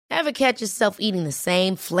Ever catch yourself eating the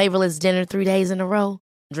same flavorless dinner 3 days in a row?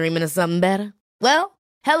 Dreaming of something better? Well,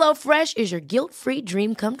 HelloFresh is your guilt-free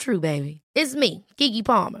dream come true, baby. It's me, Keke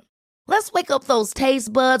Palmer. Let's wake up those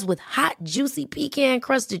taste buds with hot, juicy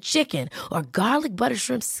pecan-crusted chicken or garlic butter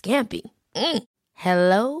shrimp scampi.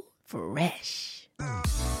 Hello Fresh.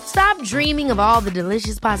 Stop dreaming of all the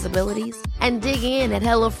delicious possibilities and dig in at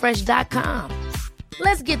HelloFresh.com.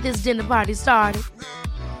 Let's get this dinner party started.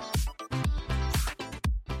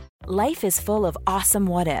 Life is full of awesome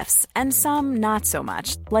what-ifs, and some not so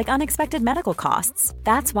much, like unexpected medical costs.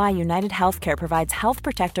 That's why United Healthcare provides Health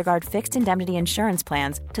Protector Guard fixed indemnity insurance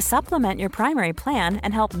plans to supplement your primary plan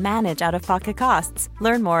and help manage out-of-pocket costs.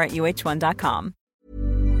 Learn more at uh1.com.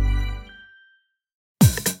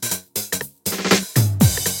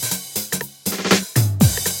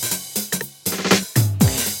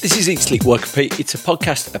 This is Eat, Sleep, Work, Repeat. It's a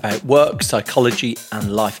podcast about work, psychology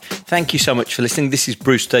and life. Thank you so much for listening. This is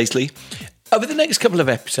Bruce Daisley. Over the next couple of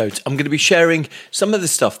episodes, I'm going to be sharing some of the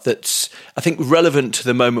stuff that's, I think, relevant to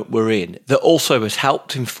the moment we're in, that also has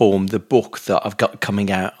helped inform the book that I've got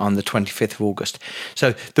coming out on the 25th of August.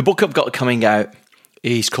 So the book I've got coming out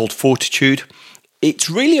is called Fortitude. It's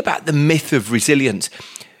really about the myth of resilience.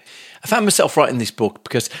 I found myself writing this book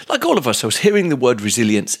because, like all of us, I was hearing the word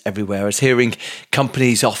resilience everywhere. I was hearing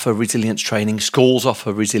companies offer resilience training, schools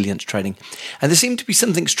offer resilience training. And there seemed to be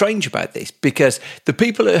something strange about this because the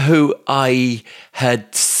people who I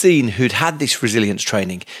had seen who'd had this resilience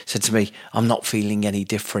training said to me, I'm not feeling any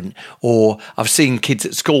different. Or I've seen kids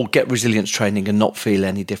at school get resilience training and not feel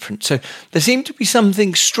any different. So there seemed to be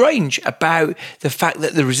something strange about the fact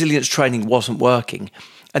that the resilience training wasn't working.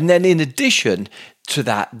 And then in addition to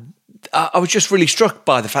that, I was just really struck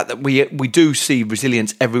by the fact that we do see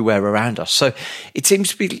resilience everywhere around us. So it seems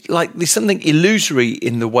to be like there's something illusory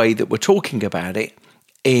in the way that we're talking about it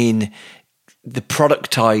in the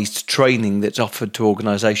productized training that's offered to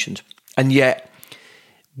organizations. And yet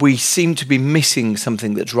we seem to be missing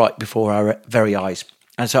something that's right before our very eyes.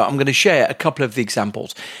 And so I'm going to share a couple of the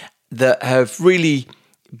examples that have really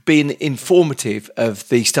been informative of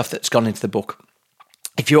the stuff that's gone into the book.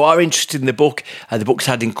 If you are interested in the book's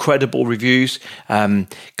had incredible reviews,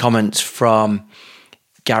 comments from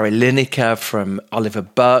Gary Lineker, from Oliver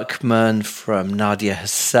Berkman, from Nadia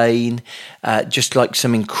Hussain, just like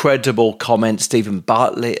some incredible comments. Stephen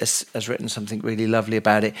Bartlett has written something really lovely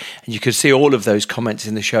about it. And you can see all of those comments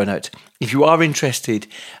in the show notes. If you are interested,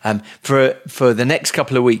 for the next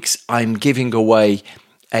couple of weeks, I'm giving away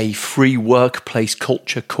a free workplace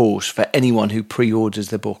culture course for anyone who pre-orders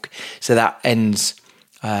the book. So that ends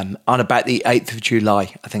on about the 8th of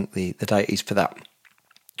July, I think the date is for that.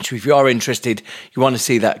 So if you are interested, you want to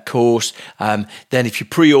see that course, then if you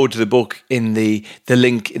pre-order the book in the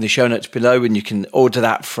link in the show notes below, and you can order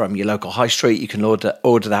that from your local high street, you can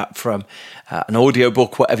order that from an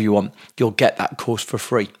audiobook, whatever you want, you'll get that course for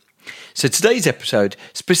free. So today's episode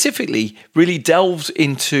specifically really delves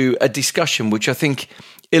into a discussion which I think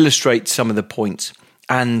illustrates some of the points.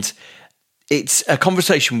 And it's a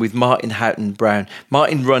conversation with Martin Houghton Brown.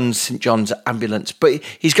 Martin runs St John's Ambulance, but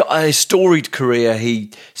he's got a storied career.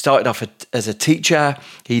 He started off as a teacher.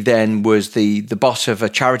 He then was the boss of a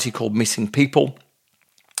charity called Missing People.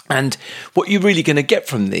 And what you're really going to get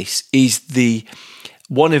from this is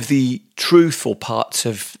one of the truthful parts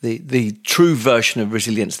of the true version of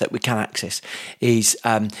resilience that we can access is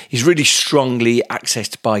really strongly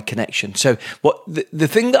accessed by connection. So what the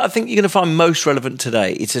thing that I think you're going to find most relevant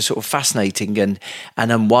today, it's a sort of fascinating and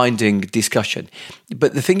unwinding discussion.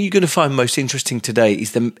 But the thing you're going to find most interesting today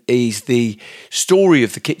is the story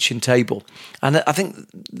of the kitchen table. And I think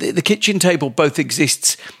the kitchen table both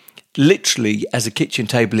exists literally as a kitchen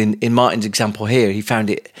table. In Martin's example here, he found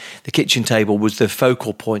the kitchen table was the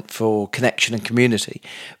focal point for connection and community,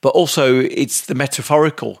 but also it's the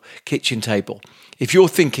metaphorical kitchen table. If you're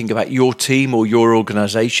thinking about your team or your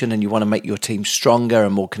organization and you want to make your team stronger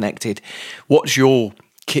and more connected, what's your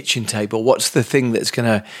kitchen table? What's the thing that's going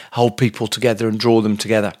to hold people together and draw them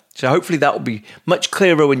together? So hopefully that will be much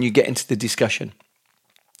clearer when you get into the discussion.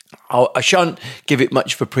 I shan't give it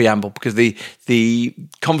much of a preamble because the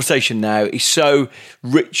conversation now is so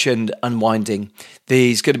rich and unwinding.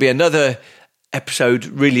 There's going to be another episode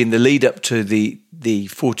really in the lead up to the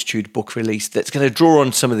Fortitude book release that's going to draw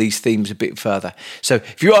on some of these themes a bit further. So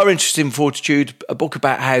if you are interested in Fortitude, a book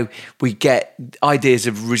about how we get ideas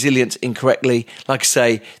of resilience incorrectly, like I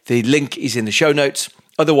say, the link is in the show notes.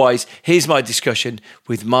 Otherwise, here's my discussion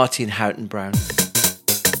with Martin Houghton Brown.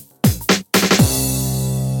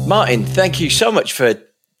 Martin, thank you so much for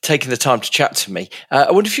taking the time to chat to me.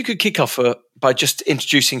 I wonder if you could kick off by just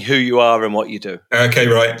introducing who you are and what you do. Okay,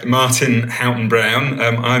 right. Martin Houghton Brown.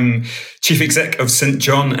 I'm Chief Exec of St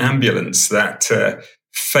John Ambulance, that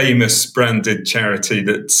famous branded charity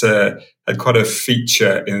that had quite a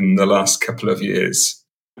feature in the last couple of years.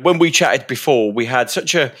 When we chatted before, we had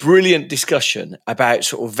such a brilliant discussion about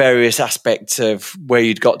sort of various aspects of where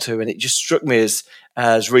you'd got to, and it just struck me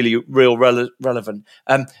as really relevant.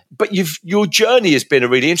 But your journey has been a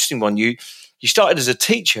really interesting one. You started as a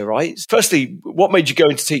teacher, right? Firstly, what made you go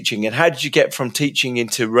into teaching, and how did you get from teaching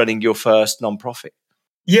into running your first nonprofit?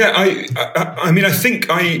 Yeah, I mean, I think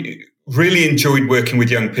I really enjoyed working with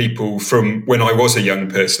young people from when I was a young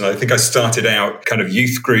person. I think I started out kind of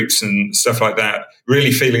youth groups and stuff like that,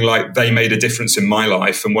 really feeling like they made a difference in my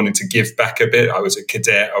life and wanting to give back a bit. I was a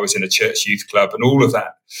cadet, I was in a church youth club and all of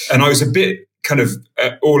that. And I was a bit kind of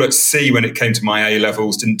all at sea when it came to my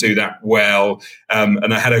A-levels, didn't do that well.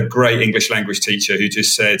 And I had a great English language teacher who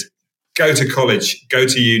just said, go to college, go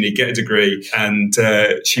to uni, get a degree. And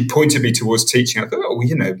she pointed me towards teaching. I thought, oh,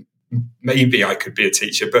 well, maybe I could be a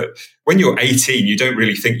teacher. But when you're 18, you don't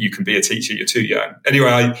really think you can be a teacher. You're too young.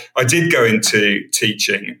 Anyway, I did go into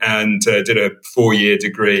teaching and did a 4-year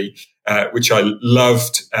degree, which I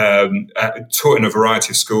loved. Taught in a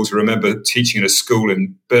variety of schools. I remember teaching in a school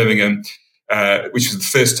in Birmingham, which was the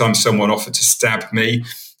first time someone offered to stab me.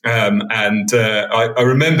 I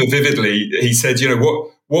remember vividly, he said,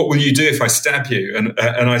 what will you do if I stab you?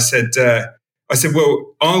 And I said,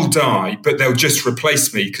 well, I'll die, but they'll just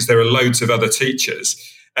replace me because there are loads of other teachers.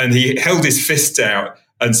 And he held his fist out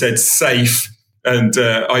and said, safe. And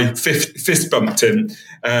I fist bumped him.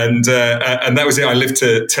 And that was it. I lived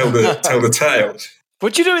to tell the tale.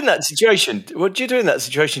 What do you do in that situation?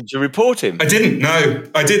 Did you report him? I didn't. No,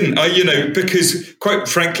 I didn't. Because quite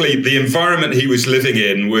frankly, the environment he was living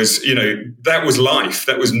in was, that was life.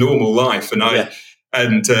 That was normal life. And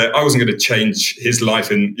I wasn't going to change his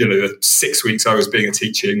life in, the 6 weeks I was being a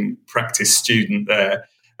teaching practice student there.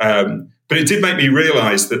 But it did make me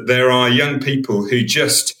realize that there are young people who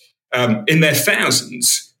just, in their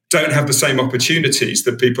thousands, don't have the same opportunities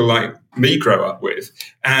that people like me grow up with.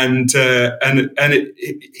 And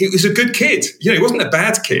he was a good kid. He wasn't a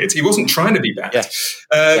bad kid. He wasn't trying to be bad.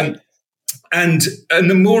 Yeah. And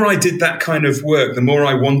the more I did that kind of work, the more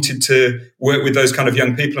I wanted to work with those kind of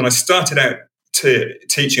young people. And I started out to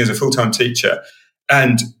teaching as a full-time teacher,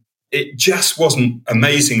 and it just wasn't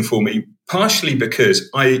amazing for me, partially because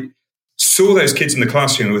I saw those kids in the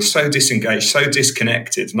classroom who were so disengaged, so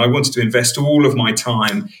disconnected, and I wanted to invest all of my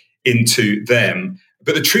time into them.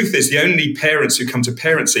 But the truth is, the only parents who come to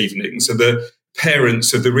parents' evenings are the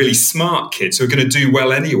parents of the really smart kids who are going to do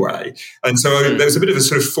well anyway. And so there was a bit of a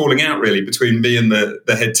sort of falling out really between me and the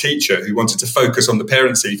head teacher, who wanted to focus on the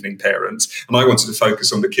parents' evening parents, and I wanted to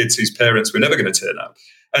focus on the kids whose parents were never going to turn up.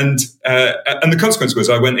 And the consequence was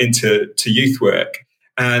I went into youth work.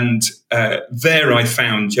 And there I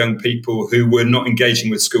found young people who were not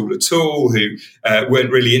engaging with school at all, who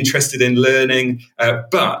weren't really interested in learning,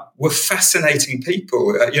 but were fascinating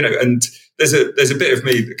people, and there's a bit of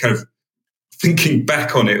me that kind of thinking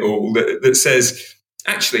back on it all that says,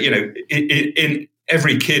 actually, in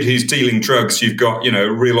every kid who's dealing drugs, you've got,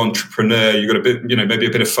 a real entrepreneur, you've got a bit, maybe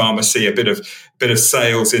a bit of pharmacy, a bit of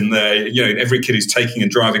sales in there. Every kid who's taking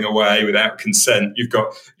and driving away without consent, you've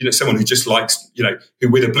got, someone who just likes,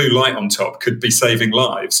 who with a blue light on top could be saving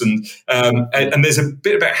lives. And there's a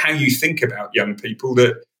bit about how you think about young people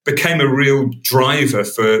that became a real driver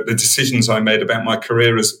for the decisions I made about my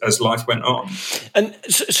career as life went on. And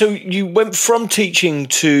so you went from teaching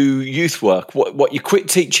to youth work. What you quit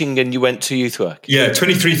teaching and you went to youth work? Yeah,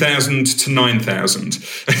 23,000 to 9,000.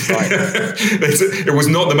 Right. It was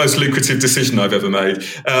not the most lucrative decision I've ever made,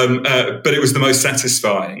 but it was the most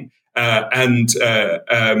satisfying. And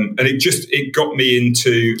it got me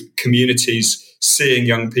into communities, seeing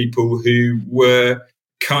young people who were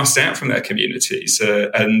cast out from their communities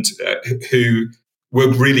and who were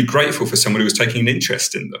really grateful for someone who was taking an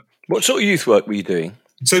interest in them. What sort of youth work were you doing?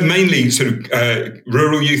 So mainly sort of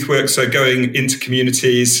rural youth work, so going into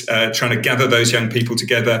communities, trying to gather those young people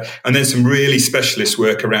together, and then some really specialist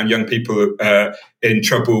work around young people in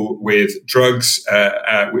trouble with drugs,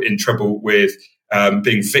 in trouble with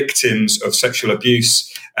being victims of sexual abuse.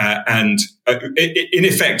 In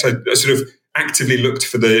effect, I sort of actively looked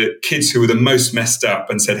for the kids who were the most messed up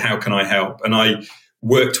and said, how can I help? And I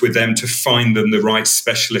worked with them to find them the right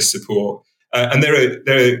specialist support. And there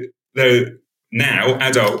are now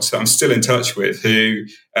adults that I'm still in touch with who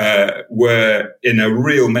were in a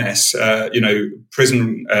real mess,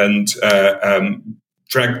 prison and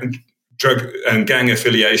drug and gang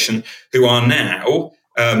affiliation, who are now,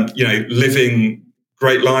 living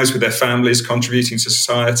great lives with their families, contributing to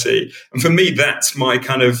society. And for me, that's my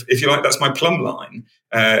kind of, if you like, that's my plumb line.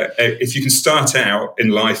 If you can start out in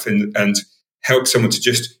life and help someone to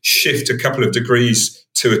just shift a couple of degrees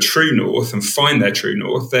to a true north and find their true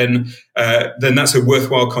north, then that's a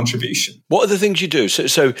worthwhile contribution. What are the things you do?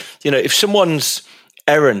 So if someone's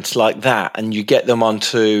errant like that and you get them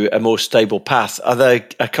onto a more stable path, are there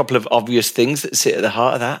a couple of obvious things that sit at the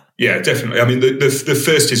heart of that? Yeah, definitely. I mean, the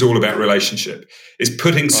first is all about relationship. It's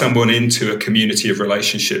putting someone into a community of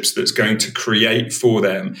relationships that's going to create for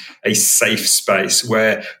them a safe space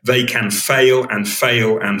where they can fail and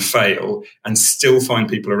fail and fail and still find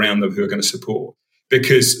people around them who are going to support.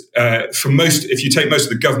 Because if you take most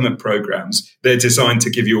of the government programs, they're designed to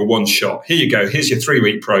give you a one shot. Here you go. Here's your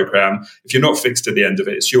 3-week program. If you're not fixed at the end of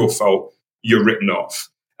it, it's your fault. You're written off.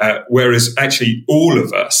 Whereas actually all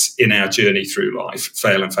of us in our journey through life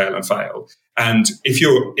fail and fail and fail. And if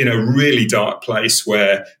you're in a really dark place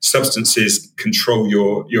where substances control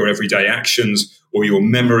your everyday actions, or your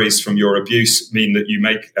memories from your abuse mean that you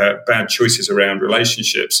make bad choices around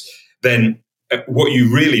relationships, then what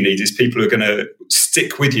you really need is people who are going to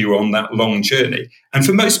stick with you on that long journey. And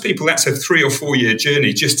for most people, that's a 3 or 4 year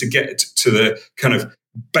journey just to get to the kind of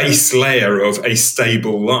base layer of a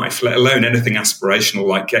stable life, let alone anything aspirational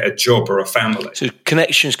like get a job or a family. So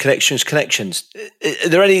connections. Are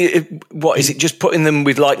there any, what is it, just putting them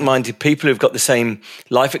with like-minded people who've got the same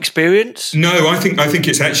life experience? No, I think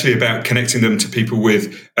it's actually about connecting them to people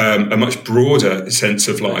with a much broader sense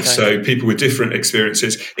of life. Okay. So people with different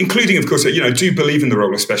experiences, including, of course, do believe in the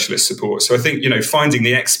role of specialist support. So I think, finding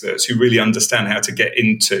the experts who really understand how to get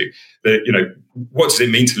into what does it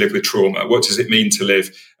mean to live with trauma? What does it mean to live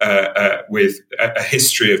with a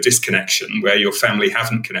history of disconnection where your family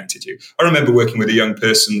haven't connected you? I remember working with a young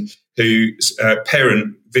person whose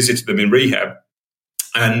parent visited them in rehab,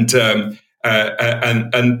 and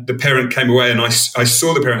the parent came away, and I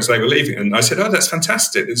saw the parents as they were leaving, and I said, "Oh, that's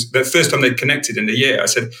fantastic! It's the first time they'd connected in a year." I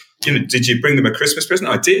said, "Did you bring them a Christmas present?"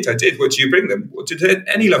 I did. What did you bring them? What did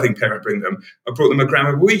any loving parent bring them? I brought them a gram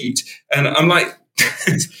of weed, and I'm like.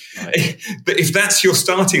 But if that's your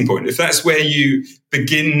starting point, if that's where you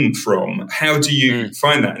begin from, how do you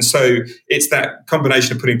find that? And so it's that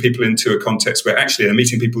combination of putting people into a context where actually they're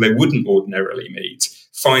meeting people they wouldn't ordinarily meet,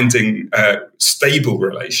 finding stable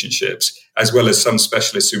relationships, as well as some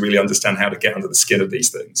specialists who really understand how to get under the skin of these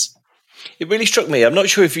things. It really struck me. I'm not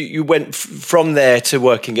sure if you went from there to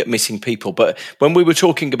working at Missing People, but when we were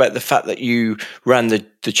talking about the fact that you ran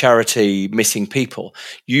the charity Missing People,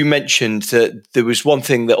 you mentioned that there was one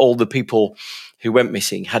thing that all the people who went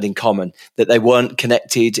missing had in common, that they weren't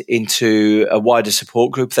connected into a wider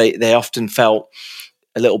support group. They often felt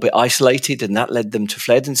a little bit isolated, and that led them to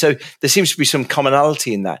fled. And so there seems to be some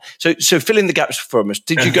commonality in that. So fill in the gaps for us.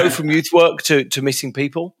 Did you go from youth work to Missing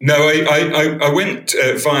People? No, I went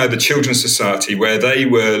via the Children's Society, where they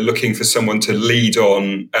were looking for someone to lead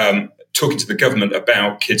on talking to the government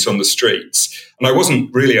about kids on the streets. And I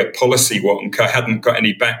wasn't really a policy wonk. I hadn't got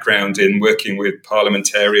any background in working with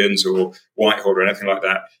parliamentarians or Whitehall or anything like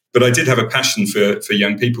that. But I did have a passion for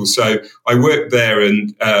young people. So I worked there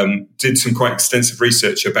and did some quite extensive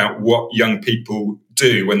research about what young people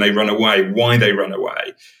do when they run away, why they run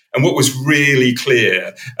away. And what was really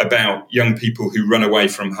clear about young people who run away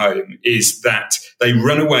from home is that they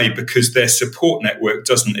run away because their support network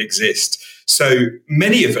doesn't exist. So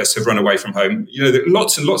many of us have run away from home.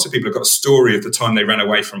 Lots and lots of people have got a story of the time they ran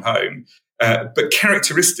away from home. But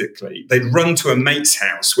characteristically, they'd run to a mate's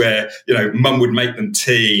house where, mum would make them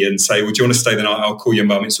tea and say, well, do you want to stay the night? I'll call your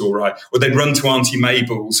mum, it's all right. Or they'd run to Auntie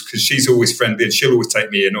Mabel's because she's always friendly and she'll always take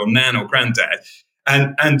me in, or Nan or Granddad.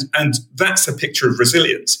 And that's a picture of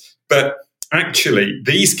resilience. But actually,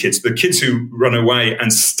 these kids, the kids who run away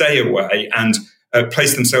and stay away and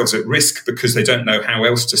place themselves at risk because they don't know how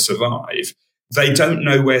else to survive, they don't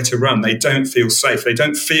know where to run. They don't feel safe. They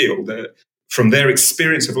don't feel that from their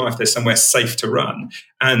experience of life, there's somewhere safe to run.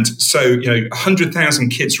 And so, 100,000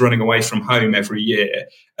 kids running away from home every year.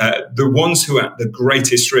 The ones who are at the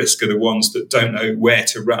greatest risk are the ones that don't know where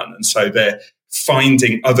to run. And so they're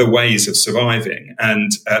finding other ways of surviving.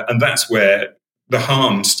 And that's where the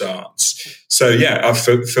harm starts. So,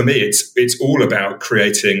 for me, it's all about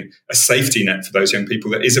creating a safety net for those young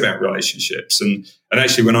people that is about relationships. And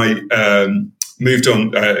actually, when I moved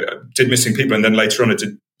on, did Missing People, and then later on I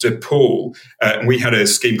did DePaul, and we had a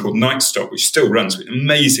scheme called Night Stop, which still runs, an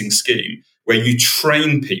amazing scheme where you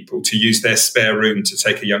train people to use their spare room to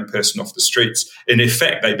take a young person off the streets. In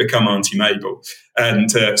effect, they become Auntie Mabel. And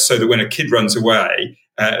so that when a kid runs away,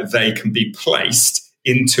 they can be placed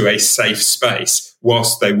into a safe space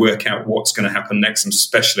whilst they work out what's going to happen next. Some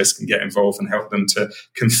specialists can get involved and help them to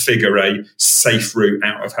configure a safe route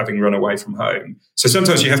out of having run away from home. So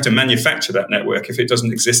sometimes you have to manufacture that network if it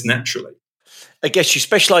doesn't exist naturally. I guess you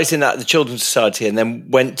specialised in that at the Children's Society and then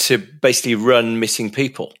went to basically run missing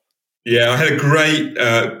people. Yeah, I had a great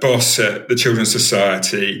boss at the Children's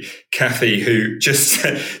Society, Kathy, who just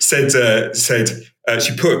said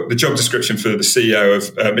she put the job description for the CEO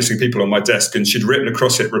of Missing People on my desk, and she'd written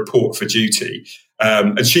across it "report for duty."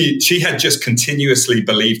 And she had just continuously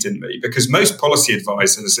believed in me, because most policy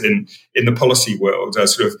advisors in the policy world are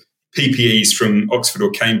sort of PPEs from Oxford or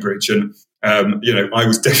Cambridge, and I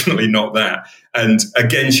was definitely not that. And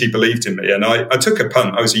again, she believed in me, and I took a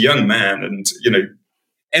punt. I was a young man, and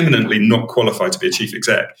eminently not qualified to be a chief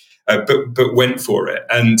exec, but went for it.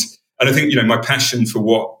 And I think, my passion for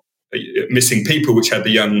what Missing People, which had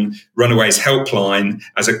the Young Runaways Helpline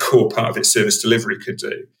as a core part of its service delivery, could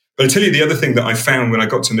do. But I'll tell you the other thing that I found when I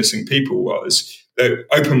got to Missing People was that it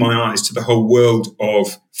opened my eyes to the whole world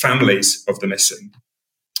of families of the missing.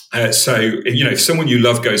 So, if someone you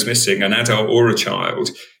love goes missing, an adult or a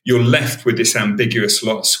child, you're left with this ambiguous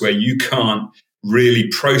loss where you can't really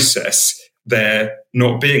process their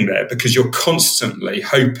not being there, because you're constantly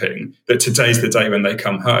hoping that today's the day when they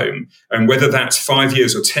come home. And whether that's 5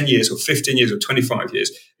 years or 10 years or 15 years or 25 years,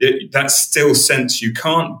 that's still sense you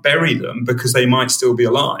can't bury them because they might still be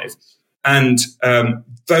alive. And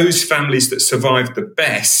those families that survived the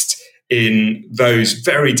best in those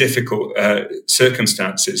very difficult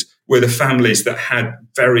circumstances were the families that had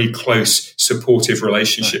very close supportive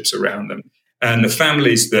relationships around them. And the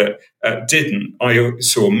families that didn't, I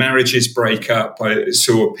saw marriages break up. I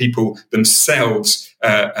saw people themselves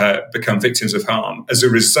become victims of harm as a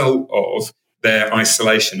result of their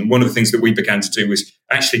isolation. And one of the things that we began to do was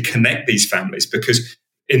actually connect these families, because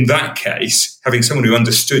in that case, having someone who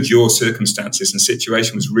understood your circumstances and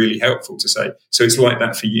situation was really helpful to say, so it's like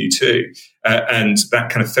that for you too. And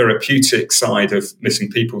that kind of therapeutic side of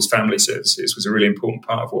Missing People's family services was a really important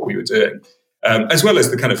part of what we were doing, as well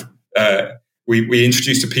as the kind of we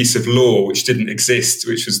introduced a piece of law which didn't exist,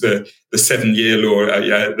 which was the 7-year law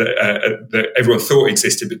that everyone thought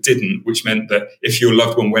existed but didn't, which meant that if your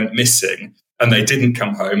loved one went missing and they didn't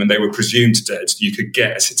come home and they were presumed dead, you could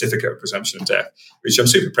get a certificate of presumption of death, which I'm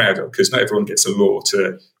super proud of, because not everyone gets a law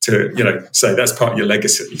to say that's part of your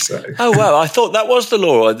legacy. So. Oh, wow. I thought that was the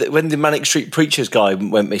law. When the Manic Street Preachers guy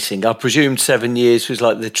went missing, I presumed 7 years was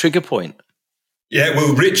like the trigger point. Yeah,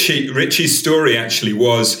 well, Richie's story actually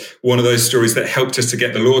was one of those stories that helped us to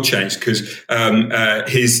get the law changed, because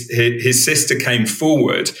his sister came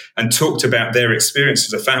forward and talked about their experience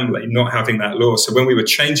as a family not having that law. So when we were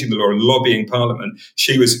changing the law and lobbying Parliament,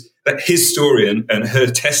 his story and her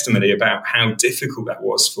testimony about how difficult that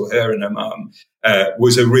was for her and her mum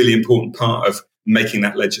was a really important part of making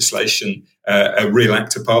that legislation a real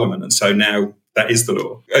act of Parliament. And so now that is the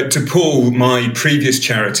law. To Paul, my previous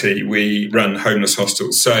charity, we run homeless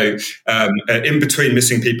hostels. So in between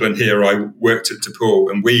Missing People and here, I worked at Paul,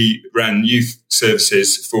 and we ran youth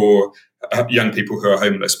services for young people who are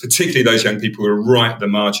homeless, particularly those young people who are right at the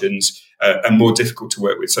margins and more difficult to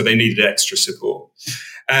work with. So they needed extra support.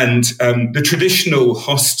 And the traditional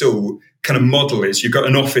hostel kind of model is you've got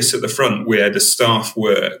an office at the front where the staff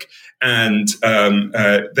work, and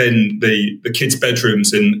then the kids'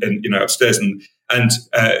 bedrooms in upstairs, and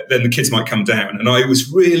then the kids might come down. And I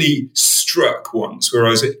was really struck once where I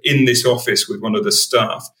was in this office with one of the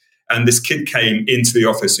staff, and this kid came into the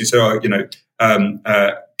office and he said,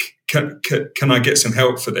 can I get some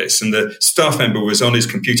help for this? And the staff member was on his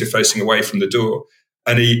computer facing away from the door,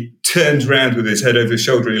 and he turned around with his head over his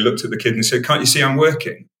shoulder and he looked at the kid and he said, "Can't you see I'm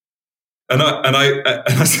working?" And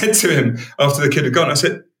I said to him after the kid had gone, I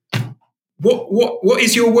said, What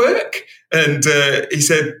is your work? And he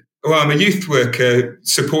said, "Well, I'm a youth worker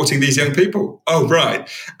supporting these young people." Oh, right.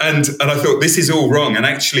 And I thought, this is all wrong. And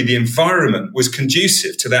actually the environment was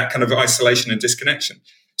conducive to that kind of isolation and disconnection.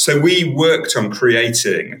 So we worked on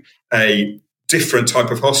creating a different type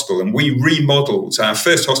of hostel, and we remodeled. Our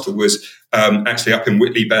first hostel was actually up in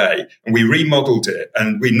Whitley Bay, and we remodeled it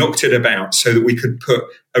and we knocked it about so that we could put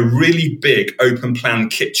a really big open plan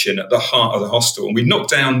kitchen at the heart of the hostel. And we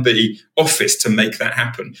knocked down the office to make that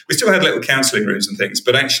happen. We still had little counselling rooms and things,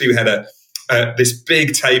 but actually we had this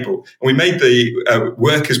big table, and we made the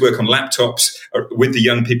workers work on laptops with the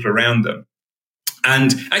young people around them.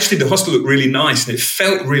 And actually the hostel looked really nice and it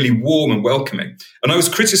felt really warm and welcoming. And I was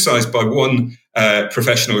criticised by one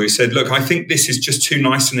professional who said, "Look, I think this is just too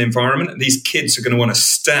nice an environment, and these kids are going to want to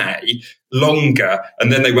stay longer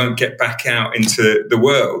and then they won't get back out into the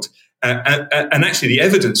world." And actually the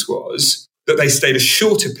evidence was that they stayed a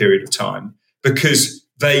shorter period of time because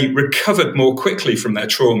they recovered more quickly from their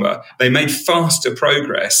trauma. They made faster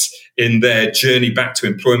progress in their journey back to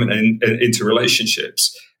employment and into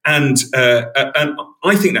relationships. And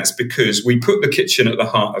I think that's because we put the kitchen at the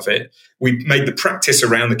heart of it. We made the practice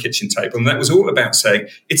around the kitchen table. And that was all about saying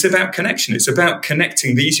it's about connection. It's about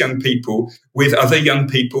connecting these young people with other young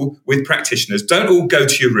people, with practitioners. Don't all go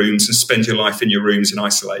to your rooms and spend your life in your rooms in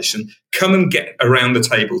isolation. Come and get around the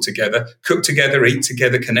table together, cook together, eat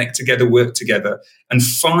together, connect together, work together, and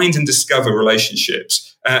find and discover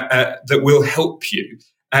relationships that will help you.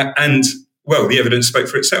 Well, the evidence spoke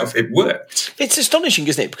for itself. It worked. It's astonishing,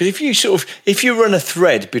 isn't it? Because if you run a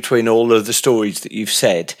thread between all of the stories that you've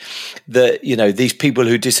said, that, these people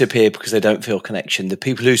who disappear because they don't feel connection, the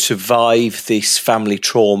people who survive this family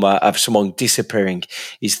trauma of someone disappearing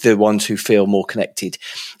is the ones who feel more connected.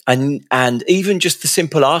 And even just the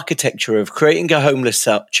simple architecture of creating a homeless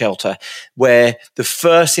shelter where the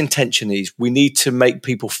first intention is we need to make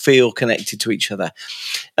people feel connected to each other.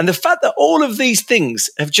 And the fact that all of these things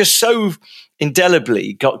have just so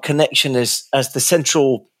indelibly got connection as the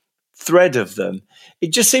central thread of them,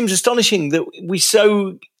 it just seems astonishing that we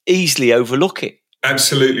so easily overlook it.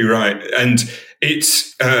 Absolutely right. And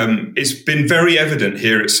it's been very evident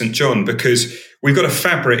here at St. John because we've got a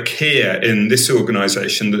fabric here in this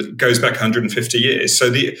organisation that goes back 150 years.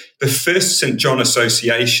 So the first St. John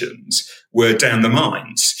associations were down the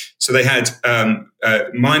mines. So they had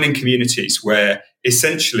mining communities where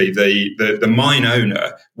essentially the mine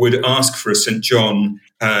owner would ask for a St. John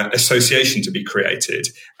association to be created.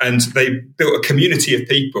 And they built a community of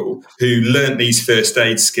people who learnt these first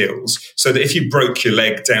aid skills so that if you broke your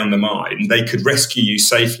leg down the mine, they could rescue you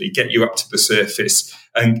safely, get you up to the surface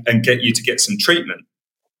and get you to get some treatment.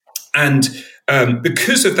 And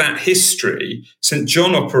because of that history, St.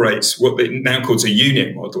 John operates what they now calls a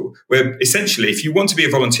unit model, where essentially if you want to be a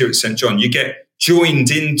volunteer at St. John, you get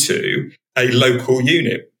joined into a local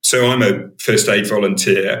unit. So I'm a first aid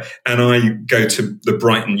volunteer and I go to the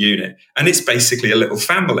Brighton unit, and it's basically a little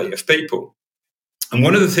family of people. And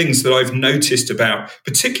one of the things that I've noticed about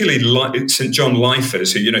particularly St. John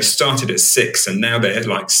lifers who, started at 6 and now they're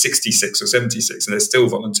like 66 or 76 and they're still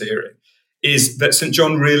volunteering, is that St.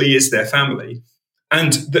 John really is their family.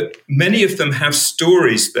 And that many of them have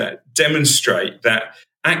stories that demonstrate that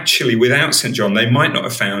actually without St. John, they might not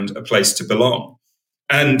have found a place to belong.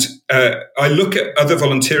 And I look at other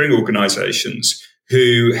volunteering organisations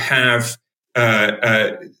who have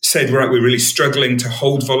said, right, we're really struggling to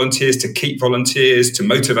hold volunteers, to keep volunteers, to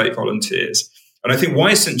motivate volunteers. And I think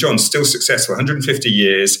why is St. John still successful? 150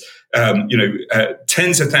 years,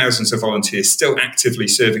 tens of thousands of volunteers still actively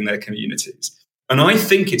serving their communities. And I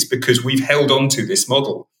think it's because we've held on to this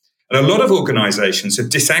model. And a lot of organizations have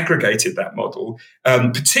disaggregated that model,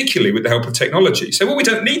 particularly with the help of technology. So, we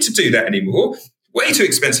don't need to do that anymore. Way too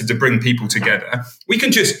expensive to bring people together. We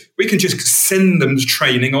can just send them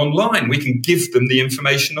training online. We can give them the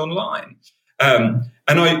information online. And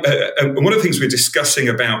one of the things we're discussing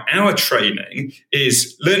about our training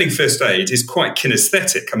is learning first aid is quite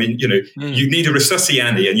kinesthetic. I mean, you need a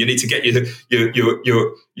resusciani and you need to get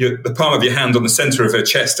the palm of your hand on the center of her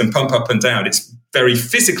chest and pump up and down. It's very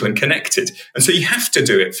physical and connected. And so you have to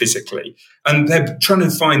do it physically. And they're trying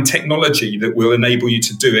to find technology that will enable you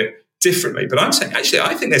to do it differently. But I'm saying, actually,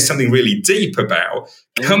 I think there's something really deep about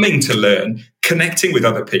coming to learn, connecting with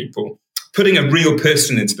other people, putting a real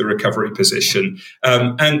person into the recovery position.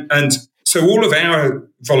 And so all of our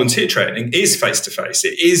volunteer training is face-to-face.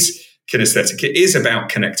 It is kinesthetic. It is about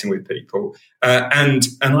connecting with people. And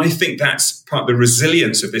I think that's part of the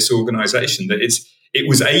resilience of this organisation, that it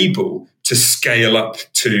was able to scale up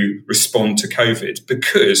to respond to COVID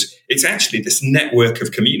because it's actually this network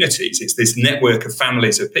of communities. It's this network of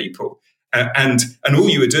families of people. And all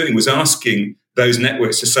you were doing was asking those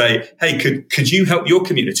networks to say, hey, could you help your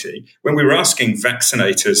community? When we were asking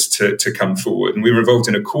vaccinators to come forward, and we were involved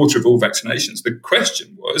in a quarter of all vaccinations, the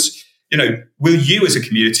question was, will you as a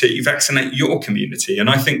community vaccinate your community? And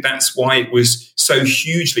I think that's why it was so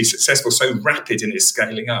hugely successful, so rapid in its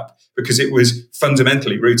scaling up, because it was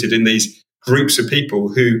fundamentally rooted in these groups of people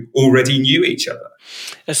who already knew each other.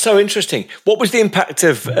 It's so interesting. What was the impact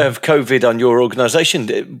of COVID on your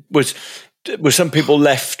organisation? Were some people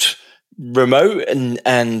left remote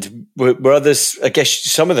and were others, I guess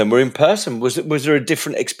some of them were in person? Was there a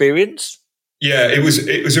different experience? Yeah, it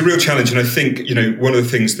was a real challenge. And I think, one of the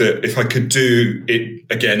things that if I could do it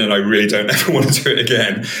again, and I really don't ever want to do it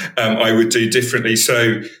again, I would do differently.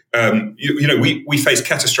 So, we face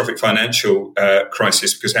catastrophic financial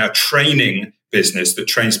crisis because our training business that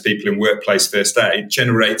trains people in workplace first aid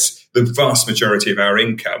generates the vast majority of our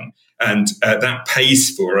income. And that pays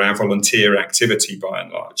for our volunteer activity by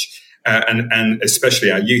and large, and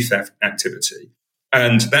especially our youth activity.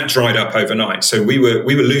 And that dried up overnight. So we were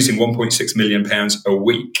losing £1.6 million a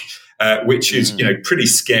week, which is pretty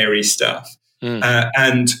scary stuff.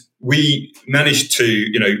 And we managed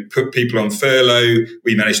to put people on furlough.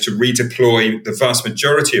 We managed to redeploy the vast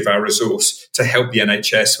majority of our resource to help the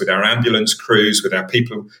NHS with our ambulance crews, with our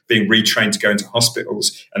people being retrained to go into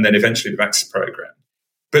hospitals, and then eventually the VAXA program.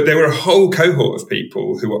 But there were a whole cohort of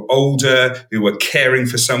people who were older, who were caring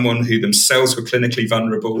for someone, who themselves were clinically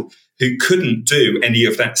vulnerable, who couldn't do any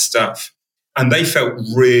of that stuff. And they felt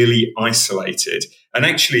really isolated. And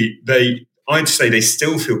actually, I'd say they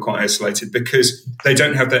still feel quite isolated because they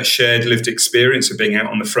don't have that shared lived experience of being out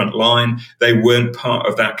on the front line. They weren't part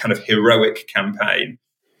of that kind of heroic campaign.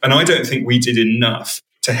 And I don't think we did enough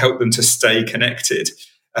to help them to stay connected.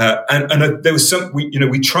 And there was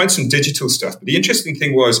we tried some digital stuff. But the interesting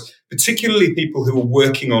thing was, particularly people who were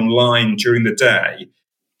working online during the day,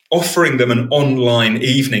 offering them an online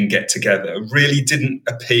evening get-together really didn't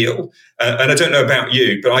appeal. And I don't know about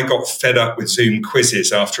you, but I got fed up with Zoom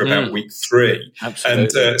quizzes after about week 3.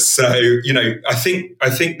 Absolutely. And I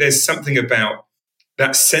think there's something about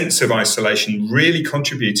that sense of isolation really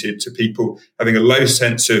contributed to people having a low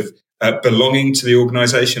sense of belonging to the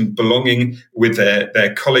organisation, belonging with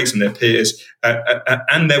their colleagues and their peers,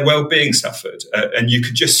 and their well-being suffered. And you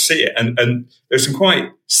could just see it. And there's some quite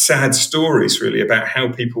sad stories, really, about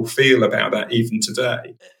how people feel about that even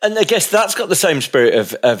today. And I guess that's got the same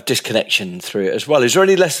spirit of disconnection through it as well. Is there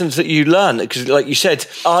any lessons that you learn? Because like you said,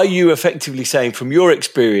 are you effectively saying from your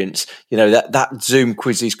experience, that Zoom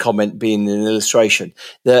quizzes comment being an illustration,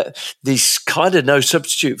 that there's kind of no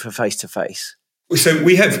substitute for face-to-face? So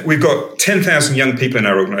we've got 10,000 young people in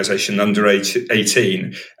our organisation under age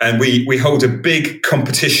 18, and we hold a big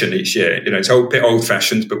competition each year. It's a bit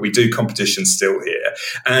old-fashioned, but we do competitions still here.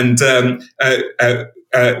 And for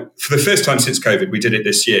the first time since COVID, we did it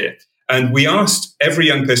this year. And we asked every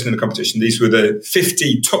young person in the competition, these were the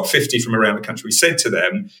top 50 from around the country, we said to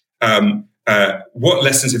them, what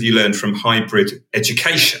lessons have you learned from hybrid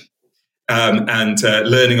education and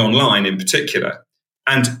learning online in particular?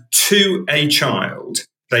 And to a child,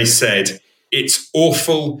 they said, it's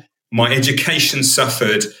awful. My education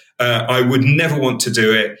suffered. I would never want to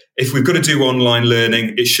do it. If we've got to do online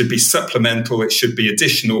learning, it should be supplemental. It should be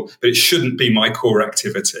additional, but it shouldn't be my core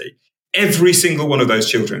activity. Every single one of those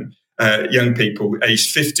children, young people aged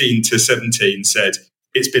 15 to 17 said,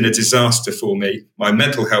 it's been a disaster for me. My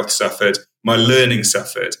mental health suffered. My learning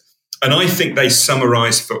suffered. And I think they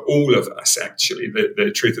summarize for all of us, actually,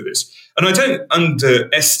 the truth of this. And I don't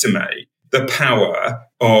underestimate the power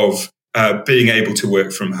of being able to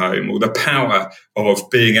work from home, or the power of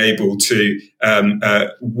being able to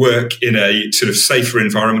work in a sort of safer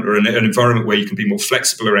environment, or an environment where you can be more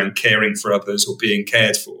flexible around caring for others or being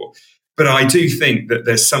cared for. But I do think that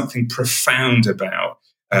there's something profound about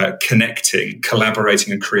connecting,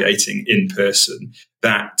 collaborating and creating in person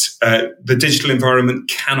that the digital environment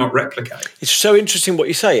cannot replicate. It's so interesting what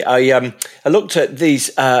you say. I looked at these.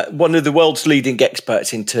 One of the world's leading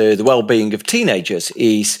experts into the well-being of teenagers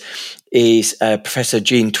is Professor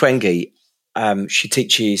Jean Twenge. She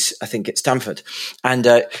teaches, I think, at Stanford. And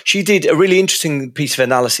she did a really interesting piece of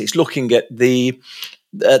analysis looking at the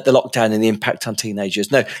lockdown and the impact on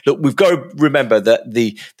teenagers. Now, look, we've got to remember that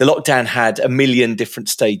the lockdown had a million different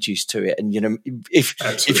stages to it. And,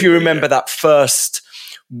 if you remember that first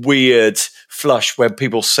weird flush where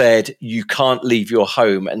people said you can't leave your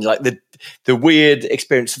home, and like the weird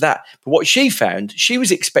experience of that. But what she found, she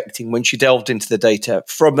was expecting, when she delved into the data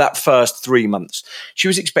from that first 3 months, she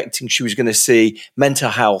was expecting she was going to see mental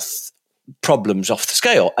health problems off the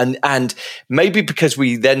scale. And maybe because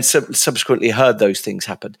we then subsequently heard those things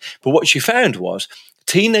happen. But what she found was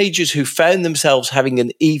teenagers who found themselves having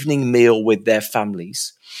an evening meal with their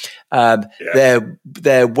families,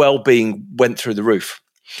 their well-being went through the roof.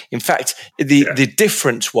 In fact, the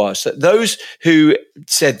difference was that those who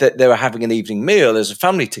said that they were having an evening meal as a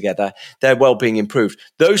family together, their well-being improved.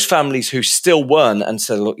 Those families who still weren't, and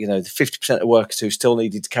said, look, the 50% of workers who still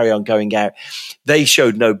needed to carry on going out, they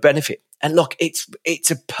showed no benefit. And look, it's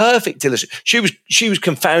a perfect illustration. She was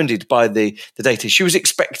confounded by the data. She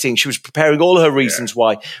was preparing all her reasons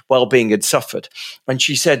why well-being had suffered. And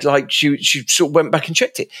she said, she sort of went back and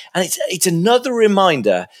checked it. And it's another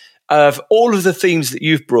reminder of all of the themes that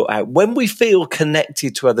you've brought out. When we feel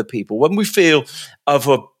connected to other people, when we feel of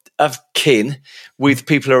kin with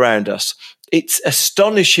people around us, it's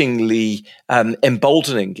astonishingly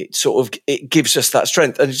emboldening. It gives us that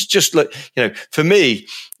strength. And it's just like, for me,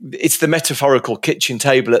 it's the metaphorical kitchen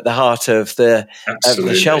table at the heart of the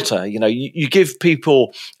shelter. You give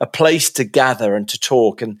people a place to gather and to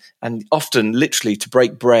talk and often literally to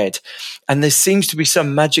break bread. And there seems to be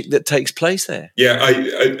some magic that takes place there. Yeah,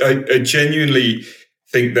 I genuinely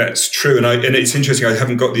think that's true. And it's interesting, I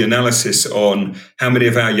haven't got the analysis on how many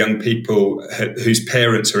of our young people whose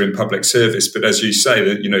parents are in public service. But as you say,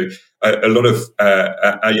 that a lot of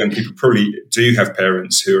our young people probably do have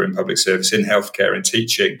parents who are in public service, in healthcare and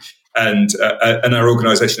teaching. And our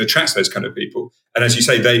organisation attracts those kind of people. And as you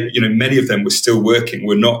say, many of them were still working.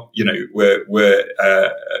 We're not, we're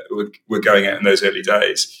going out in those early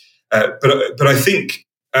days. But I think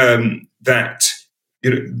that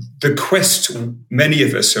the quest many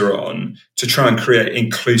of us are on to try and create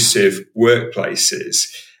inclusive workplaces.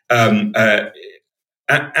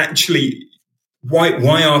 Actually,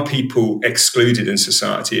 why are people excluded in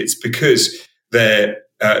society? It's because they're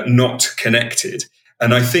not connected.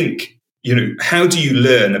 And I think, how do you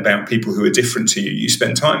learn about people who are different to you? You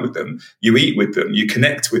spend time with them, you eat with them, you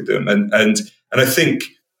connect with them. And I think,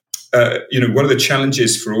 one of the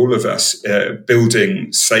challenges for all of us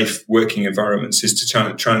building safe working environments is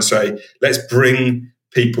to try and say, let's bring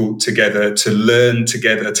people together, to learn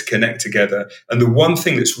together, to connect together. And the one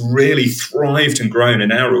thing that's really thrived and grown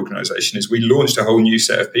in our organisation is we launched a whole new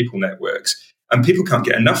set of people networks. And people can't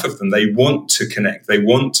get enough of them. They want to connect. They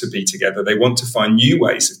want to be together. They want to find new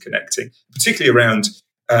ways of connecting, particularly around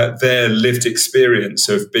their lived experience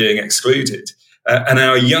of being excluded. And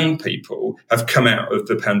our young people have come out of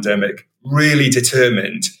the pandemic really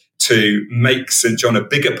determined to make St. John a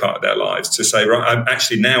bigger part of their lives, to say, right,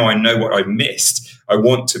 now I know what I've missed. I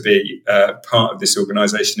want to be part of this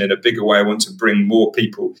organisation in a bigger way. I want to bring more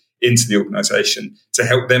people into the organisation to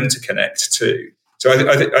help them to connect too. So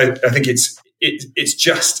I think it's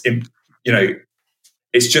just the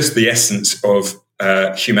essence of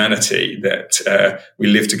humanity that we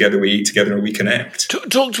live together, we eat together, and we connect.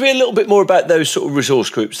 Talk to me a little bit more about those sort of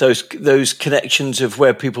resource groups, those connections of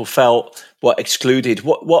where people felt excluded.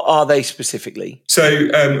 What are they specifically?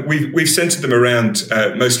 So we've centred them around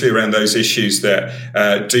mostly around those issues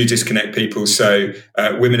that do disconnect people. So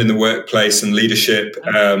women in the workplace and leadership,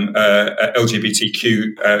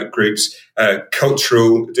 LGBTQ groups,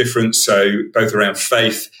 cultural difference, so both around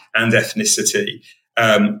faith and ethnicity.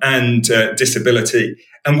 And disability.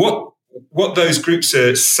 And what those groups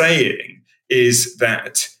are saying is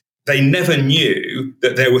that they never knew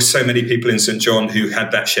that there were so many people in St. John who had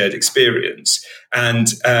that shared experience. And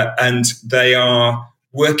they are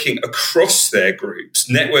working across their groups,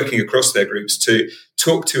 networking across their groups to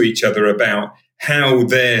talk to each other about how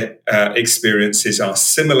their experiences are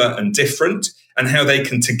similar and different, and how they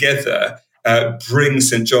can together bring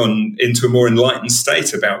St. John into a more enlightened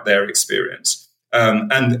state about their experience.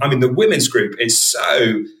 And I mean, the women's group is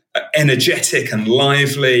so energetic and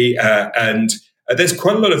lively, and there's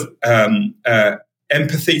quite a lot of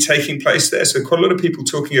empathy taking place there. So quite a lot of people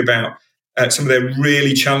talking about some of their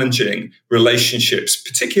really challenging relationships,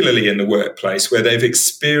 particularly in the workplace, where they've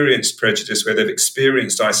experienced prejudice, where they've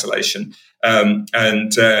experienced isolation, and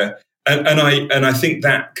I think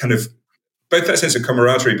that kind of both that sense of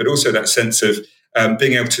camaraderie, but also that sense of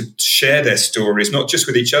being able to share their stories, not just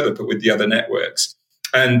with each other, but with the other networks.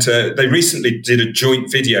 And they recently did a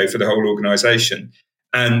joint video for the whole organisation.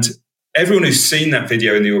 And everyone who's seen that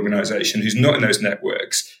video in the organisation, who's not in those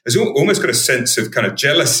networks, has almost got a sense of kind of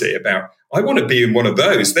jealousy about, I want to be in one of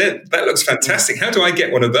those. That looks fantastic. How do I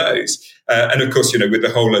get one of those? And of course, with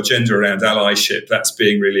the whole agenda around allyship, that's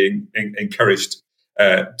being really encouraged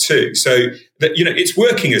too. So that it's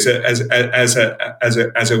working as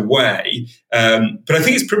a way, but I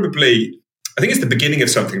think it's the beginning of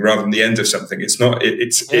something rather than the end of something. It's not.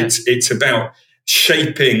 It's about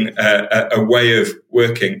shaping a way of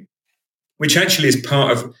working, which actually is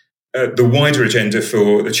part of the wider agenda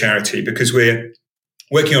for the charity, because we're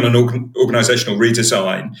working on an organisational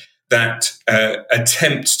redesign that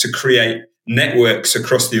attempts to create networks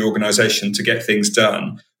across the organisation to get things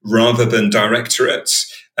done, rather than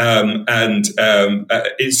directorates.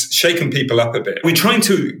 It's shaken people up a bit. We're trying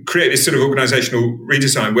to create this sort of organizational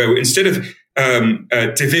redesign where instead of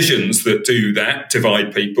divisions that do that,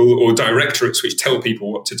 divide people, or directorates which tell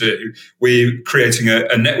people what to do, we're creating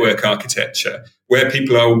a network architecture where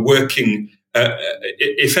people are working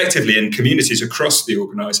effectively in communities across the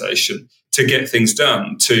organization to get things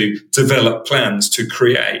done, to develop plans, to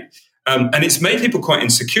create. And it's made people quite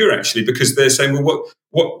insecure, actually, because they're saying, well,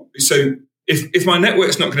 what? So if my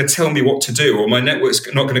network's not going to tell me what to do, or my network's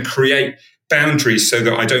not going to create boundaries so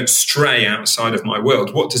that I don't stray outside of my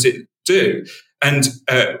world. What does it do? And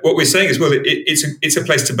what we're saying is, well, it's a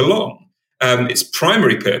place to belong. Its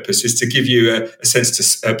primary purpose is to give you a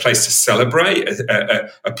place to celebrate,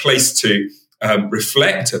 a place to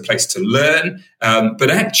reflect, a place to learn.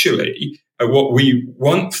 But actually, what we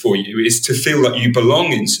want for you is to feel that you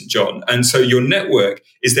belong in St. John. And so your network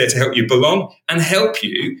is there to help you belong and help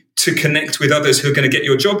you to connect with others who are going to get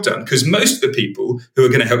your job done. Because most of the people who are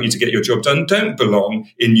going to help you to get your job done don't belong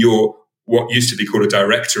in your what used to be called a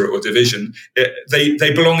directorate or division.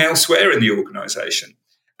 They belong elsewhere in the organisation.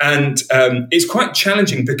 And it's quite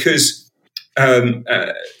challenging because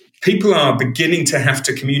people are beginning to have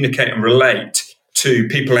to communicate and relate to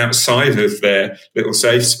people outside of their little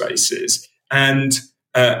safe spaces. And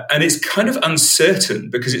it's kind of uncertain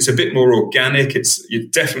because it's a bit more organic. It's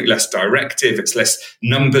definitely less directive. It's less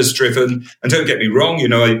numbers driven. And don't get me wrong,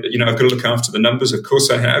 I've got to look after the numbers. Of course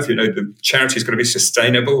I have. The charity's got to be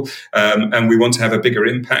sustainable, and we want to have a bigger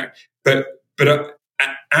impact. But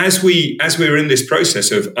as we're in this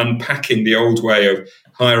process of unpacking the old way of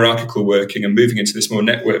hierarchical working and moving into this more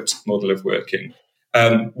networked model of working,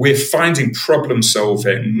 we're finding problem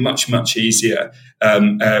solving much, much easier.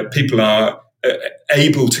 People are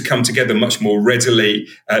able to come together much more readily.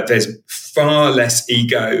 There's far less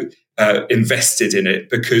ego invested in it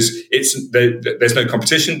because there's no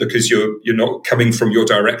competition because you're not coming from your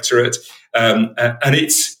directorate, and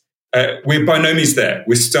we're by no means there.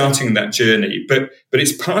 We're starting that journey, but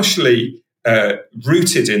it's partially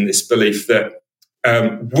rooted in this belief that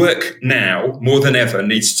work now more than ever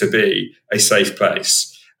needs to be a safe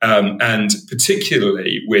place, and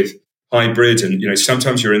particularly with hybrid, and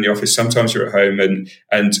sometimes you're in the office, sometimes you're at home,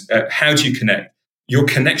 and how do you connect? Your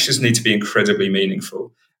connections need to be incredibly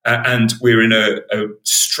meaningful, and we're in a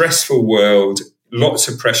stressful world, lots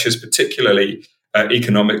of pressures, particularly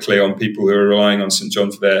economically, on people who are relying on St.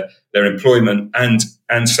 John for their employment,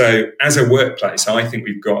 and so as a workplace, I think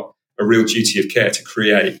we've got a real duty of care to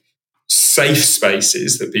create safe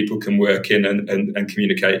spaces that people can work in and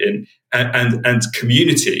communicate in, and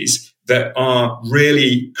communities that are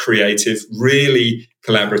really creative, really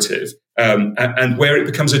collaborative, and where it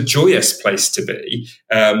becomes a joyous place to be.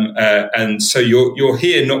 And so you're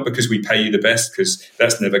here not because we pay you the best, because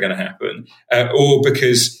that's never going to happen, or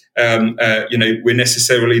because we're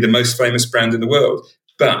necessarily the most famous brand in the world,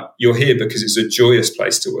 but you're here because it's a joyous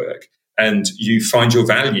place to work, and you find your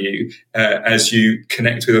value as you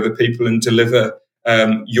connect with other people and deliver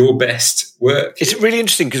your best work. It's really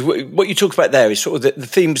interesting because what you talk about there is sort of the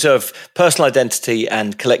themes of personal identity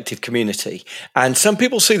and collective community. And some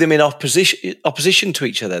people see them in opposition to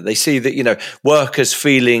each other. They see that, workers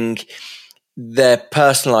feeling their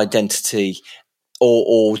personal identity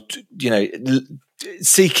or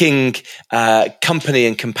seeking company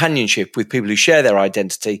and companionship with people who share their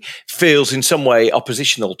identity feels in some way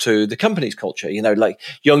oppositional to the company's culture, like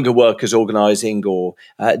younger workers organising, or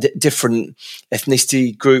different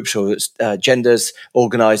ethnicity groups or genders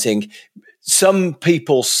organising. Some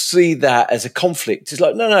people see that as a conflict. It's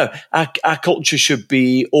like, no, our culture should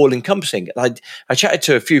be all-encompassing. I chatted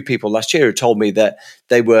to a few people last year who told me that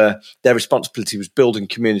their responsibility was building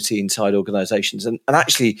community inside organisations. And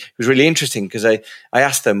actually, it was really interesting because I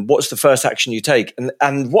asked them, what's the first action you take?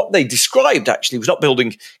 And what they described actually was not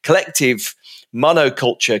building collective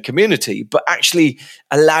monoculture community, but actually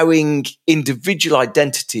allowing individual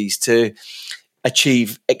identities to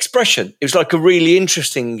achieve expression. It was like a really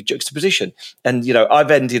interesting juxtaposition. And,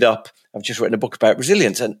 I've just written a book about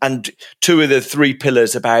resilience, and two of the three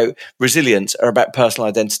pillars about resilience are about personal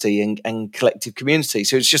identity and collective community.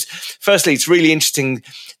 So firstly, it's really interesting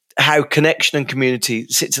how connection and community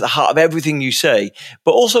sits at the heart of everything you say,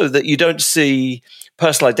 but also that you don't see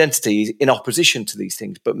personal identity in opposition to these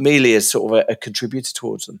things, but merely as sort of a contributor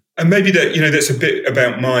towards them. And maybe that's a bit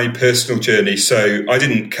about my personal journey. So I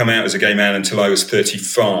didn't come out as a gay man until I was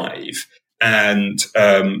 35. And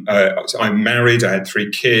I'm married. I had 3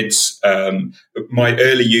 kids. My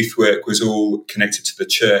early youth work was all connected to the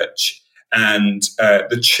church, and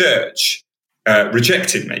the church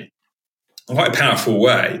rejected me in quite a powerful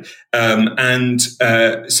way.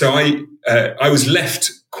 So I was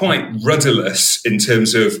left quite rudderless in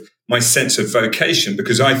terms of my sense of vocation,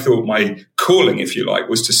 because I thought my calling, if you like,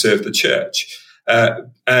 was to serve the church.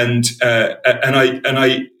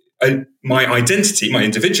 My identity, my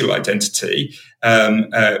individual identity,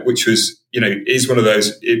 which was, is one of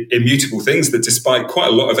those immutable things that, despite quite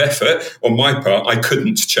a lot of effort on my part, I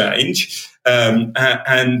couldn't change. And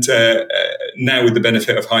now, with the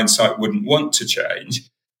benefit of hindsight, wouldn't want to change.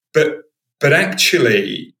 But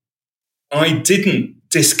actually, I didn't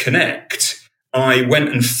disconnect. I went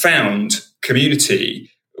and found community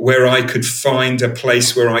where I could find a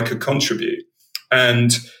place where I could contribute.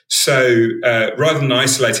 And so rather than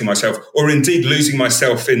isolating myself or indeed losing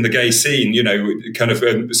myself in the gay scene, kind of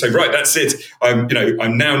say, right, that's it. I'm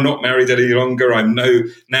now not married any longer. I'm now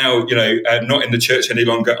not in the church any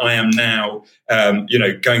longer. I am now,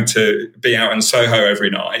 going to be out in Soho every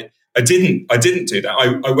night. I didn't do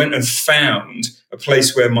that. I went and found a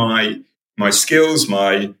place where my skills,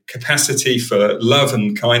 my capacity for love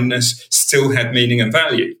and kindness still had meaning and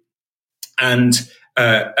value. And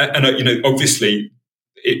obviously,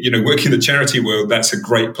 working in the charity world, that's a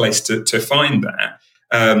great place to find that.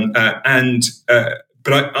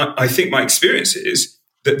 But I think my experience is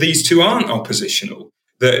that these two aren't oppositional.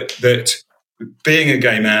 That being a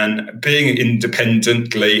gay man, being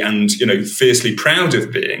independently and fiercely proud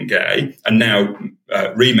of being gay, and now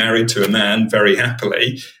remarried to a man very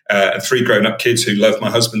happily, 3 grown-up kids who love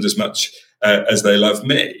my husband as much as they love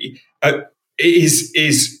me,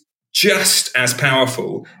 is just as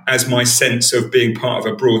powerful as my sense of being part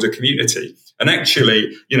of a broader community. And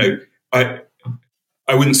actually,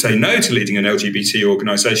 I wouldn't say no to leading an LGBT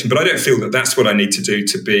organisation, but I don't feel that that's what I need to do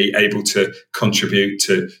to be able to contribute,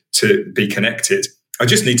 to be connected. I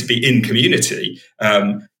just need to be in community.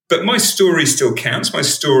 But my story still counts. My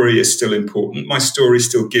story is still important. My story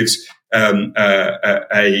still gives a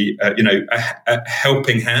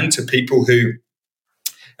helping hand to people who,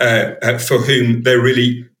 for whom they're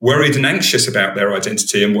really worried and anxious about their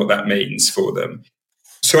identity and what that means for them.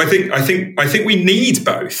 So I think we need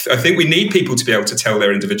both. I think we need people to be able to tell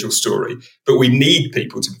their individual story, but we need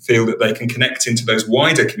people to feel that they can connect into those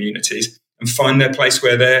wider communities and find their place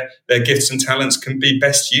where their gifts and talents can be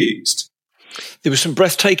best used. There was some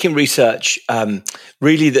breathtaking research,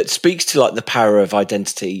 really, that speaks to like the power of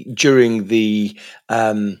identity during the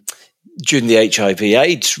HIV/AIDS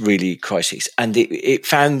really crisis, and it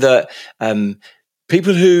found that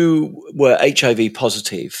people who were HIV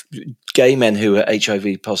positive, gay men who were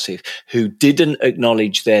HIV positive, who didn't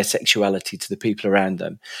acknowledge their sexuality to the people around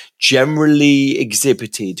them, generally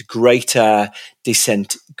exhibited greater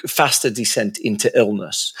descent, faster descent into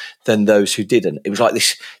illness than those who didn't. It was like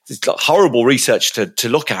this like horrible research to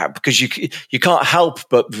look at, because you can't help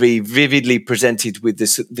but be vividly presented with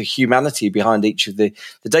the humanity behind each of the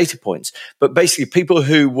data points. But basically, people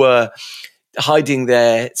who were hiding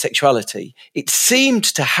their sexuality, it seemed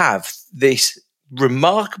to have this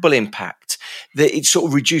remarkable impact that it sort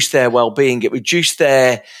of reduced their well-being. It reduced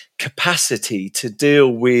their capacity to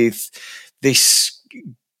deal with this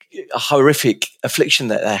horrific affliction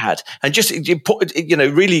that they had, and just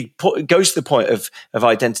really goes to the point of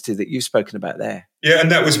identity that you've spoken about there. Yeah,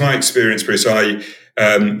 and that was my experience, Bruce. I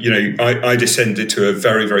descended to a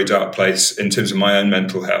very, very dark place in terms of my own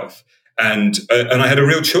mental health. And I had a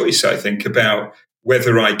real choice, I think, about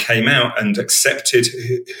whether I came out and accepted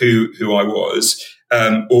who I was,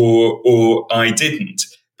 or I didn't.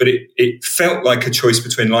 But it felt like a choice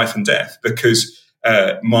between life and death, because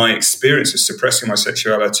my experience of suppressing my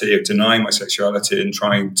sexuality, of denying my sexuality and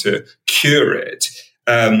trying to cure it,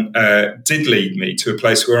 did lead me to a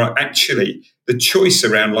place where the choice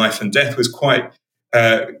around life and death was quite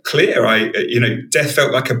clear. Death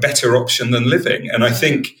felt like a better option than living. And I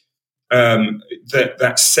think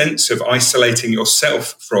that sense of isolating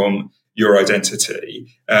yourself from your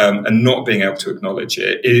identity and not being able to acknowledge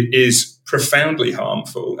it is profoundly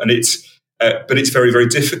harmful, and but it's very, very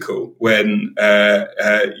difficult when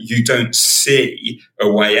you don't see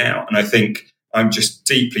a way out. And I think I'm just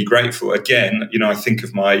deeply grateful. Again, I think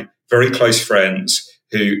of my very close friends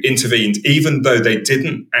who intervened, even though they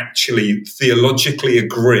didn't actually theologically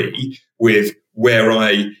agree with where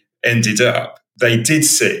I ended up. They did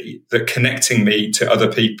see that connecting me to other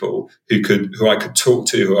people who I could talk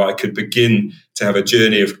to, who I could begin to have a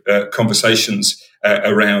journey of conversations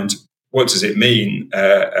around what does it mean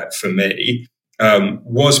for me,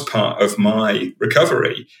 was part of my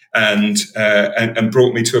recovery, and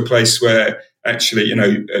brought me to a place where actually,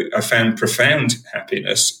 I found profound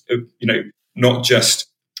happiness. Not just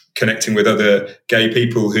connecting with other gay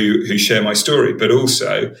people who share my story, but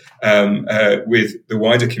also with the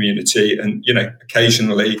wider community, and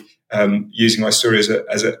occasionally using my story as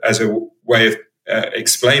a way of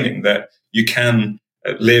explaining that you can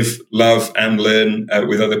live, love, and learn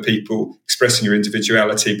with other people, expressing your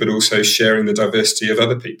individuality, but also sharing the diversity of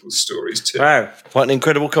other people's stories too. Wow, what an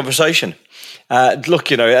incredible conversation! Look,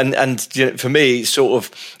 for me,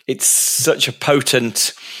 it's such a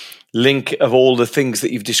potent link of all the things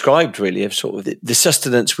that you've described, really, of sort of the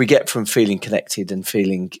sustenance we get from feeling connected and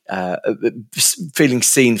feeling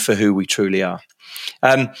seen for who we truly are.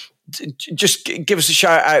 just give us a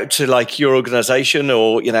shout out to like your organisation,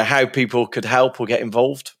 or how people could help or get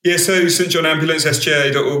involved. Yeah, so St John Ambulance,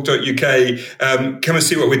 sja.org.uk. Come and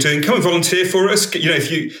see what we're doing. Come and volunteer for us.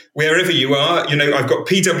 If you, wherever you are, I've got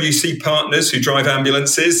PwC partners who drive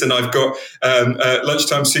ambulances, and I've got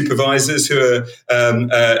lunchtime supervisors who are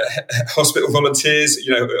hospital volunteers,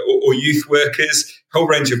 or youth workers. Whole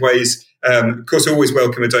range of ways. Of course, always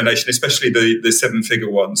welcome a donation, especially the 7-figure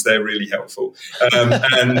ones. They're really helpful.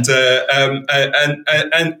 And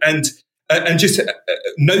just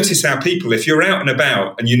notice our people. If you're out and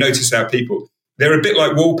about and you notice our people, they're a bit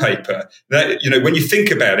like wallpaper. That, when you think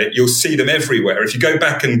about it, you'll see them everywhere. If you go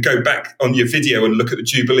back on your video and look at the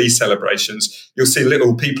Jubilee celebrations, you'll see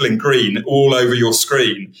little people in green all over your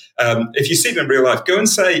screen. If you see them in real life, go and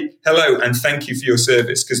say hello and thank you for your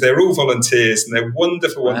service, because they're all volunteers and they're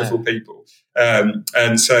wonderful, wonderful people. And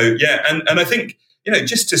I think,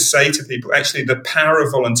 just to say to people, actually, the power of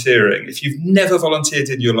volunteering, if you've never volunteered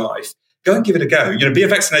in your life, go and give it a go. Be a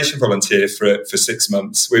vaccination volunteer for 6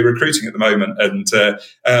 months. We're recruiting at the moment, and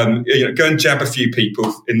go and jab a few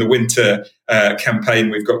people in the winter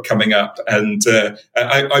campaign we've got coming up, and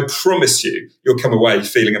I promise you'll come away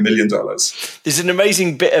feeling $1 million. There's an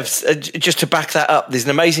amazing bit of just to back that up. There's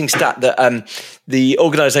an amazing stat that the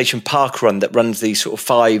organisation Parkrun, that runs these sort of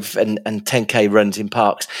 5 and 10K runs in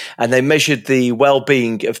parks, and they measured the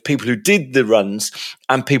well-being of people who did the runs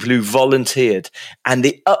and people who volunteered, and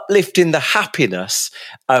the uplift in the happiness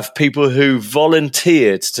of people who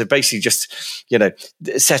volunteered to basically just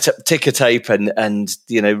set up ticker tape and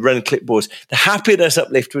run clipboards. The happiness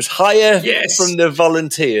uplift was higher from the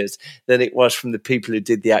volunteers than it was from the people who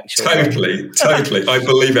did the actual. Totally. I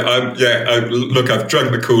believe it. Look, I've drunk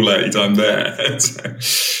the Kool-Aid. I'm there.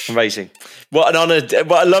 Amazing. What an honour.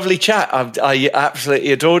 What a lovely chat. I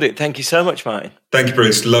absolutely adored it. Thank you so much, Martin. Thank you,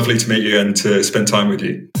 Bruce. Lovely to meet you and to spend time with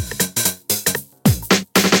you.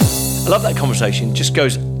 I love that conversation. Just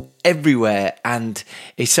goes everywhere and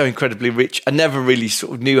it's so incredibly rich. I never really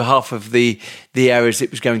sort of knew half of the areas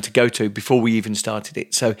it was going to go to before we even started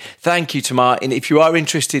it. So thank you to Martin. If you are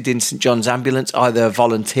interested in St John's Ambulance, either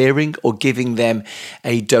volunteering or giving them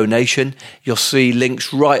a donation, you'll see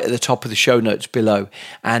links right at the top of the show notes below.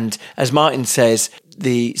 And as Martin says,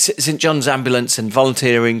 the St John's Ambulance and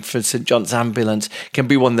volunteering for St John's Ambulance can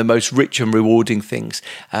be one of the most rich and rewarding things.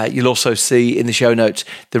 You'll also see in the show notes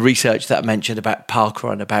the research that I mentioned about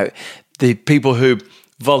Parkrun, about the people who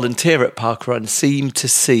volunteer at Parkrun seem to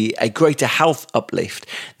see a greater health uplift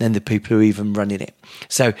than the people who are even running it.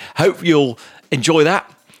 So hope you'll enjoy that.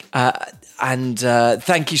 And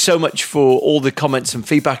thank you so much for all the comments and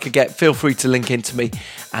feedback I get. Feel free to link into me,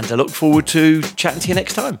 and I look forward to chatting to you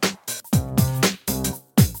next time.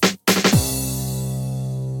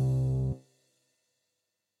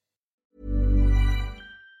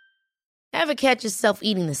 Ever catch yourself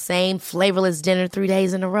eating the same flavorless dinner 3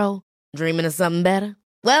 days in a row? Dreaming of something better?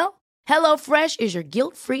 Well, HelloFresh is your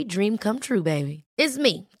guilt-free dream come true, baby. It's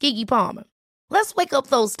me, Keke Palmer. Let's wake up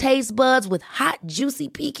those taste buds with hot, juicy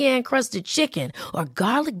pecan-crusted chicken or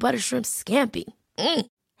garlic butter shrimp scampi.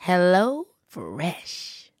 Hello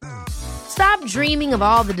Fresh. Stop dreaming of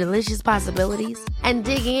all the delicious possibilities and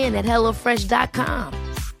dig in at HelloFresh.com.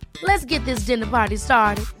 Let's get this dinner party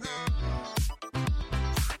started.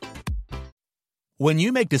 When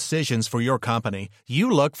you make decisions for your company,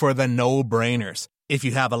 you look for the no-brainers. If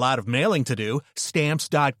you have a lot of mailing to do,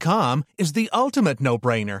 Stamps.com is the ultimate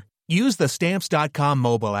no-brainer. Use the Stamps.com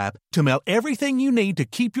mobile app to mail everything you need to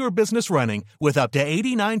keep your business running with up to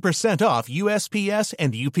 89% off USPS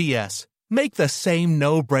and UPS. Make the same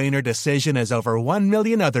no-brainer decision as over 1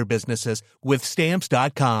 million other businesses with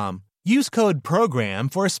Stamps.com. Use code PROGRAM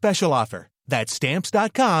for a special offer. That's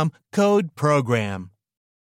Stamps.com, code PROGRAM.